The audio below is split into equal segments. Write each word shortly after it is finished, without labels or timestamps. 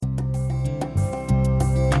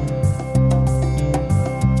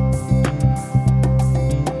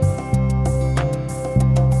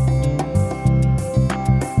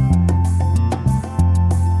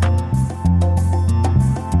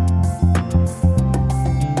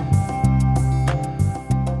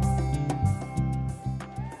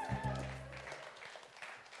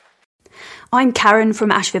I'm Karen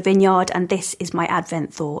from Ashford Vineyard, and this is my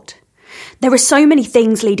Advent thought. There are so many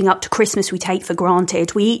things leading up to Christmas we take for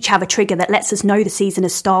granted. We each have a trigger that lets us know the season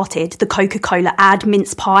has started. The Coca-Cola ad,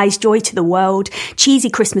 mince pies, joy to the world, cheesy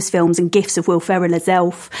Christmas films and gifts of Will Ferrell as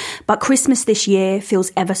Elf. But Christmas this year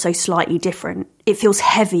feels ever so slightly different. It feels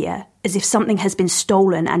heavier, as if something has been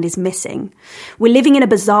stolen and is missing. We're living in a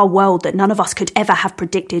bizarre world that none of us could ever have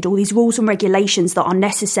predicted, all these rules and regulations that are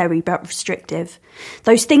necessary but restrictive.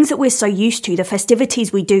 Those things that we're so used to, the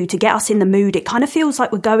festivities we do to get us in the mood, it kind of feels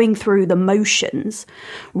like we're going through the motions,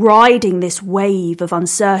 riding this wave of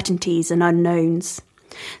uncertainties and unknowns.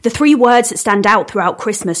 The three words that stand out throughout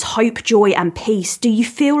Christmas, hope, joy and peace, do you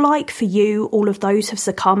feel like for you all of those have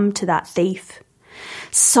succumbed to that thief?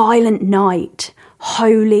 Silent night,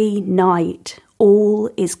 holy night, all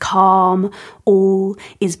is calm, all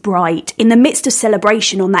is bright. In the midst of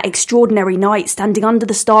celebration on that extraordinary night, standing under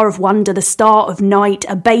the star of wonder, the star of night,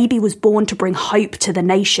 a baby was born to bring hope to the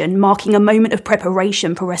nation, marking a moment of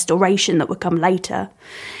preparation for restoration that would come later.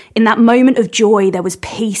 In that moment of joy, there was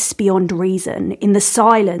peace beyond reason. In the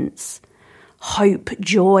silence, hope,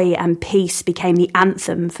 joy and peace became the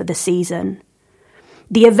anthem for the season.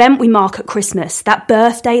 The event we mark at Christmas, that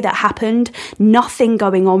birthday that happened, nothing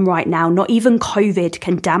going on right now, not even COVID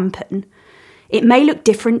can dampen. It may look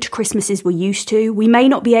different to Christmases we're used to. We may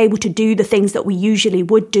not be able to do the things that we usually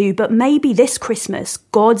would do, but maybe this Christmas,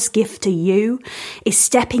 God's gift to you is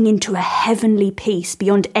stepping into a heavenly peace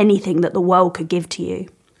beyond anything that the world could give to you.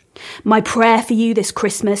 My prayer for you this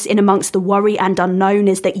Christmas, in amongst the worry and unknown,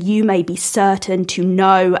 is that you may be certain to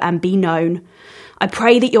know and be known. I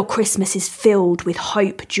pray that your Christmas is filled with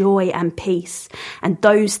hope, joy and peace, and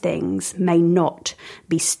those things may not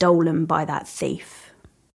be stolen by that thief.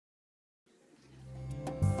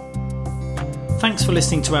 Thanks for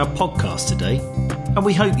listening to our podcast today, and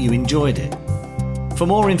we hope you enjoyed it. For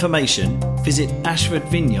more information, visit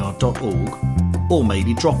ashfordvineyard.org, or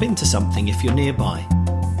maybe drop into something if you're nearby.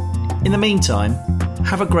 In the meantime,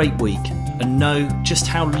 have a great week and know just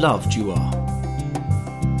how loved you are.